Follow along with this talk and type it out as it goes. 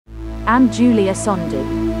and Julia Sondu,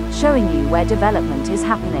 showing you where development is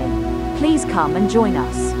happening. Please come and join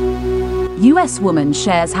us. US woman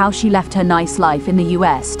shares how she left her nice life in the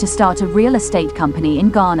US to start a real estate company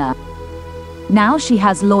in Ghana. Now she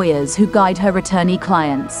has lawyers who guide her returnee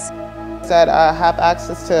clients. That have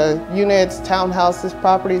access to units, townhouses,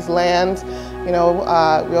 properties, land. We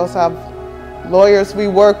also have lawyers we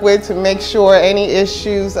work with to make sure any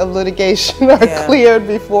issues of litigation are cleared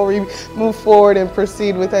before we move forward and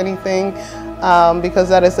proceed with anything, because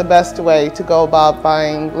that is the best way to go about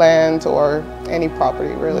buying land or any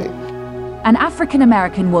property, really. An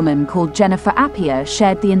African-American woman called Jennifer Appiah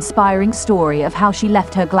shared the inspiring story of how she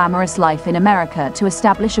left her glamorous life in America to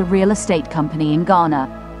establish a real estate company in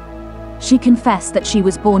Ghana. She confessed that she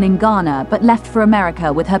was born in Ghana but left for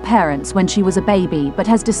America with her parents when she was a baby, but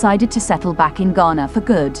has decided to settle back in Ghana for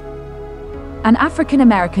good. An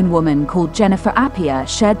African-American woman called Jennifer Appiah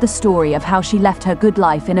shared the story of how she left her good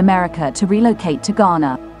life in America to relocate to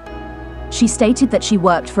Ghana. She stated that she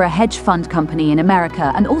worked for a hedge fund company in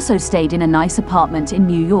America and also stayed in a nice apartment in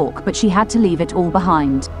New York, but she had to leave it all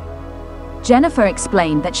behind. Jennifer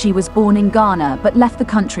explained that she was born in Ghana but left the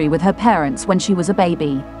country with her parents when she was a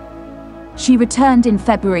baby. She returned in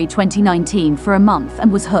February 2019 for a month and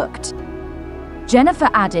was hooked. Jennifer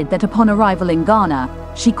added that upon arrival in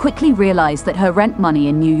Ghana, she quickly realized that her rent money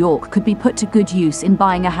in New York could be put to good use in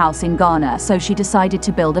buying a house in Ghana, so she decided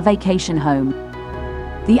to build a vacation home.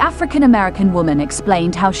 The African-American woman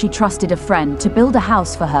explained how she trusted a friend to build a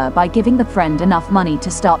house for her by giving the friend enough money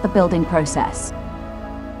to start the building process.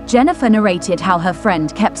 Jennifer narrated how her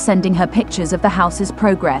friend kept sending her pictures of the house's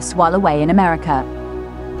progress while away in America.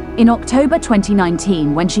 In October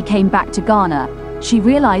 2019, when she came back to Ghana, she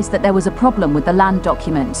realized that there was a problem with the land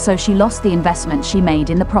document, so she lost the investment she made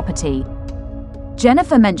in the property.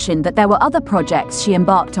 Jennifer mentioned that there were other projects she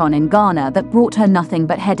embarked on in Ghana that brought her nothing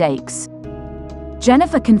but headaches.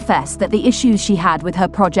 Jennifer confessed that the issues she had with her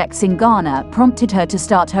projects in Ghana prompted her to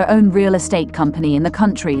start her own real estate company in the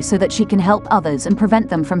country so that she can help others and prevent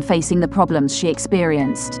them from facing the problems she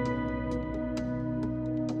experienced.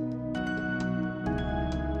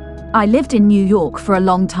 I lived in New York for a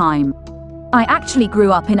long time. I actually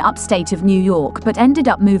grew up in upstate of New York but ended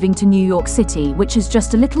up moving to New York City, which is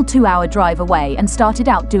just a little 2-hour drive away, and started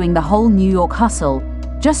out doing the whole New York hustle,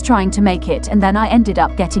 just trying to make it, and then I ended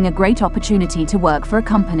up getting a great opportunity to work for a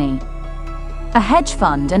company, a hedge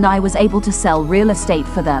fund, and I was able to sell real estate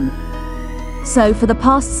for them. So for the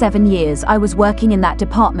past 7 years I was working in that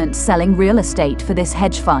department selling real estate for this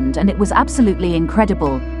hedge fund, and it was absolutely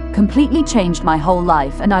incredible, completely changed my whole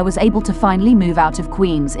life, and I was able to finally move out of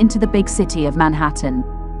Queens into the big city of Manhattan.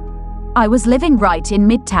 I was living right in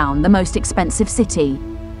Midtown, the most expensive city.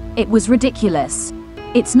 It was ridiculous.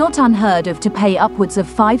 It's not unheard of to pay upwards of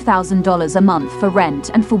 $5,000 a month for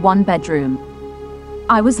rent and for one bedroom.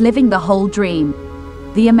 I was living the whole dream.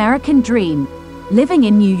 The American dream. Living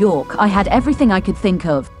in New York, I had everything I could think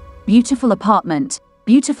of. Beautiful apartment,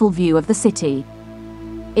 beautiful view of the city.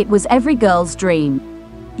 It was every girl's dream.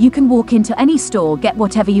 You can walk into any store, get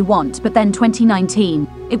whatever you want, but then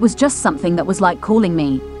 2019, it was just something that was like calling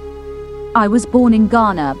me. I was born in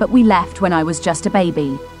Ghana, but we left when I was just a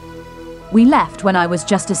baby. We left when I was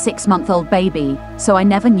just a 6-month-old baby, so I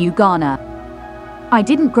never knew Ghana. I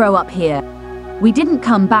didn't grow up here. We didn't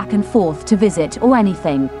come back and forth to visit or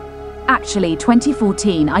anything. Actually,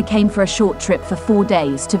 2014 I came for a short trip for 4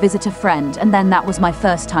 days to visit a friend, and then that was my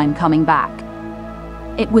first time coming back.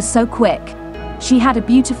 It was so quick. She had a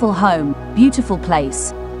beautiful home, beautiful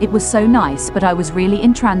place. It was so nice, but I was really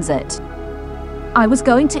in transit. I was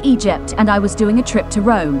going to Egypt and I was doing a trip to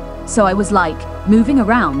Rome, so I was like, moving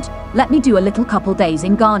around, let me do a little couple days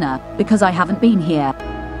in Ghana, because I haven't been here.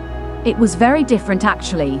 It was very different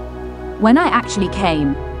actually. When I actually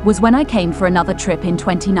came, was when I came for another trip in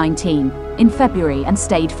 2019, in February, and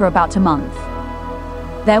stayed for about a month.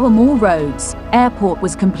 There were more roads, airport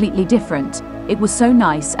was completely different, it was so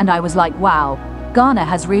nice, and I was like, wow, Ghana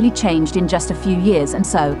has really changed in just a few years, and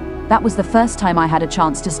so, that was the first time I had a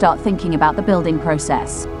chance to start thinking about the building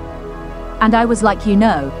process. And I was like,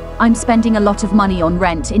 I'm spending a lot of money on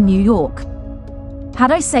rent in New York.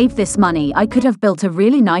 Had I saved this money, I could have built a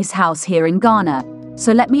really nice house here in Ghana,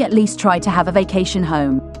 so let me at least try to have a vacation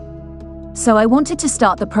home. So I wanted to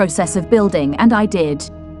start the process of building, and I did.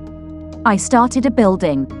 I started a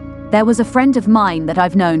building. There was a friend of mine that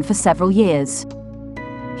I've known for several years.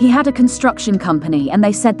 He had a construction company and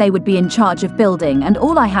they said they would be in charge of building, and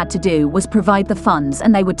all I had to do was provide the funds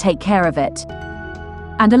and they would take care of it.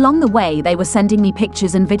 And along the way they were sending me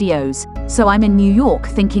pictures and videos, so I'm in New York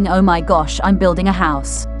thinking, oh my gosh, I'm building a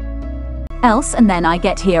house. And then I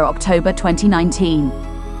get here October 2019.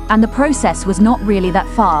 and the process was not really that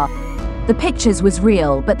far. The pictures was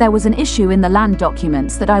real, but there was an issue in the land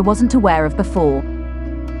documents that I wasn't aware of before.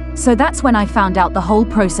 So that's when I found out the whole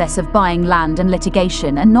process of buying land and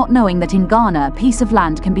litigation, and not knowing that in Ghana a piece of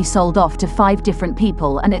land can be sold off to 5 different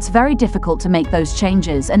people, and it's very difficult to make those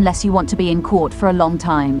changes unless you want to be in court for a long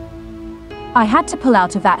time. I had to pull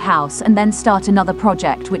out of that house and then start another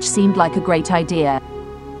project, which seemed like a great idea.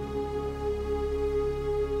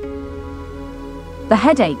 The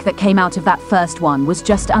headache that came out of that first one was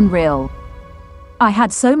just unreal. I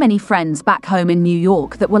had so many friends back home in New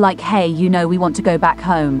York that were like, hey, you know, we want to go back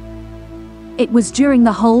home. It was during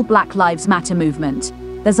the whole Black Lives Matter movement.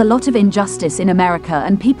 There's a lot of injustice in America,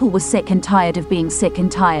 and people were sick and tired of being sick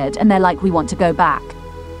and tired, and they're like, we want to go back.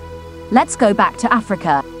 Let's go back to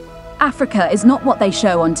Africa. Africa is not what they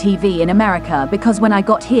show on TV in America, because when I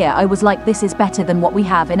got here I was like, this is better than what we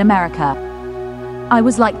have in America. I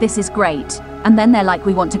was like, this is great, and then they're like,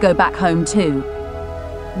 we want to go back home too.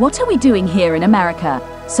 What are we doing here in America?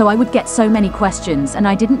 So I would get so many questions, and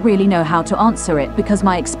I didn't really know how to answer it because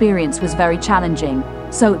my experience was very challenging.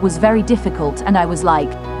 So it was very difficult, and I was like,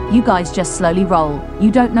 you guys just slowly roll. You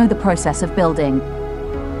don't know the process of building.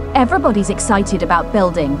 Everybody's excited about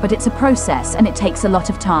building, but it's a process and it takes a lot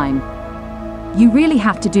of time. You really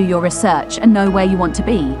have to do your research and know where you want to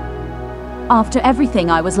be. After everything,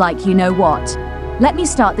 I was like, you know what? Let me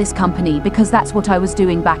start this company, because that's what I was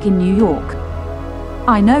doing back in New York.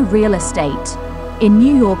 I know real estate. In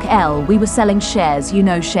New York, we were selling shares, you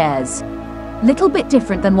know, shares. Little bit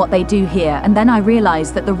different than what they do here, and then I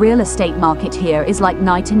realized that the real estate market here is like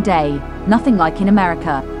night and day, nothing like in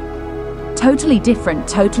America. Totally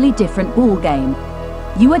different ball game.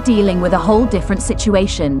 You are dealing with a whole different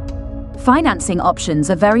situation. Financing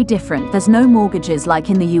options are very different. There's no mortgages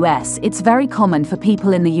like in the US. It's very common for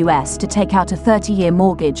people in the US to take out a 30-year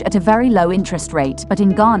mortgage at a very low interest rate, but in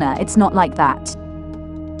Ghana it's not like that.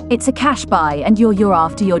 It's a cash buy, and you're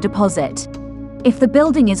after your deposit. If the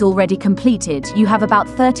building is already completed, you have about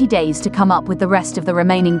 30 days to come up with the rest of the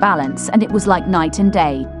remaining balance, and it was like night and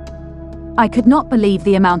day. I could not believe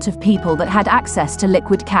the amount of people that had access to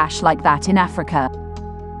liquid cash like that in Africa.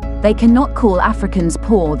 They cannot call Africans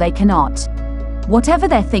poor, they cannot. Whatever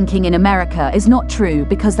they're thinking in America is not true,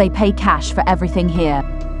 because they pay cash for everything here.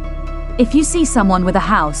 If you see someone with a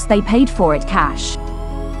house, they paid for it cash.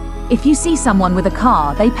 If you see someone with a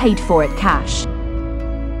car, they paid for it cash.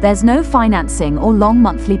 There's no financing or long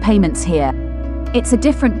monthly payments here. It's a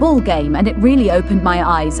different ball game, and it really opened my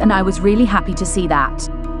eyes, and I was really happy to see that.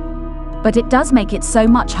 But it does make it so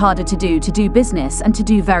much harder to do business and to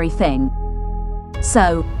do very thing.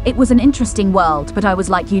 So, it was an interesting world, but I was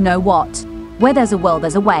like, you know what? Where there's a will,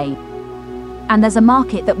 there's a way. And there's a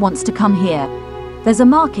market that wants to come here. There's a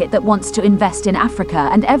market that wants to invest in Africa,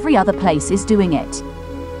 and every other place is doing it.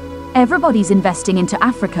 Everybody's investing into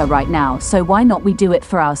Africa right now, so why not we do it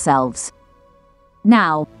for ourselves?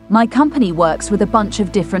 Now, my company works with a bunch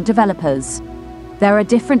of different developers. There are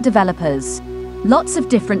different developers. Lots of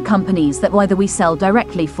different companies that whether we sell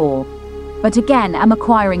directly for. But again, I'm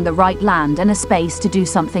acquiring the right land and a space to do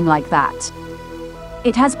something like that.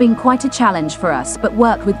 It has been quite a challenge for us, but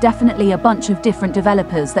work with definitely a bunch of different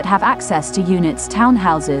developers that have access to units,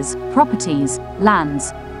 townhouses, properties,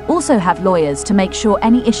 lands. Also have lawyers to make sure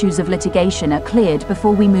any issues of litigation are cleared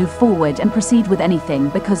before we move forward and proceed with anything,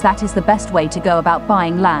 because that is the best way to go about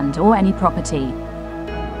buying land or any property.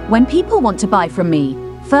 When people want to buy from me,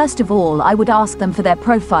 first of all, I would ask them for their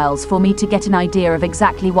profiles for me to get an idea of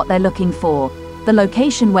exactly what they're looking for, the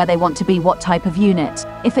location where they want to be, what type of unit,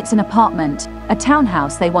 if it's an apartment, a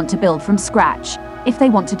townhouse they want to build from scratch, if they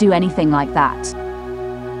want to do anything like that.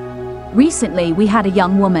 Recently, we had a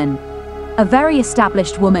young woman, a very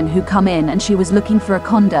established woman who come in, and she was looking for a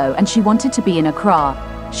condo, and she wanted to be in Accra.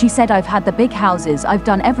 She said, I've had the big houses, I've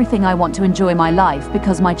done everything I want to enjoy my life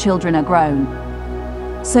because my children are grown.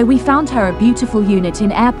 So we found her a beautiful unit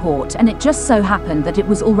in Airport, and it just so happened that it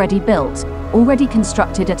was already built, already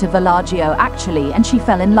constructed at a villaggio actually, and she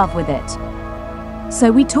fell in love with it. So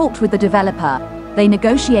we talked with the developer, they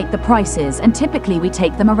negotiate the prices, and typically we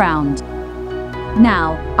take them around.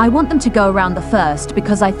 Now, I want them to go around the first,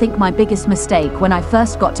 because I think my biggest mistake when I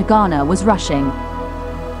first got to Ghana was rushing.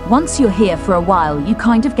 Once you're here for a while, you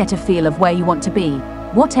kind of get a feel of where you want to be,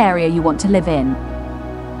 what area you want to live in.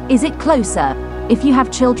 Is it closer? If you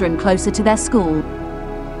have children, closer to their school?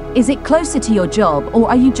 Is it closer to your job, or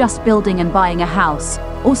are you just building and buying a house,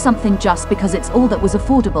 or something just because it's all that was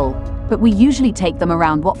affordable? But we usually take them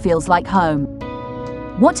around what feels like home.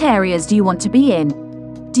 What areas do you want to be in?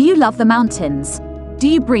 Do you love the mountains? Do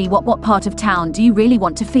you breathe? What part of town do you really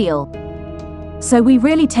want to feel? So we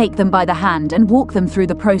really take them by the hand and walk them through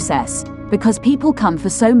the process, because people come for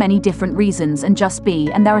so many different reasons and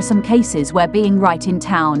there are some cases where being right in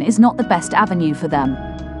town is not the best avenue for them.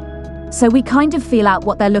 So we kind of feel out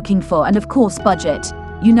what they're looking for, and of course budget.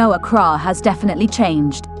 You know, Accra has definitely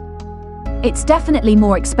changed. It's definitely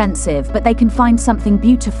more expensive, but they can find something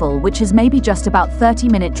beautiful which is maybe just about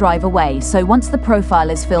 30-minute drive away. So once the profile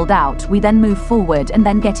is filled out, we then move forward and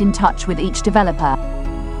then get in touch with each developer.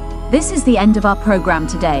 This is the end of our program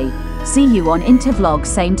today. See you on Intervlog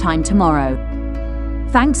same time tomorrow.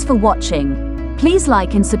 Thanks for watching. Please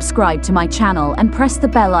like and subscribe to my channel and press the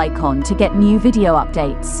bell icon to get new video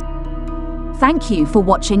updates. Thank you for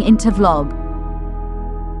watching Intervlog.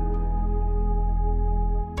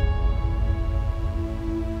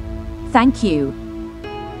 Thank you.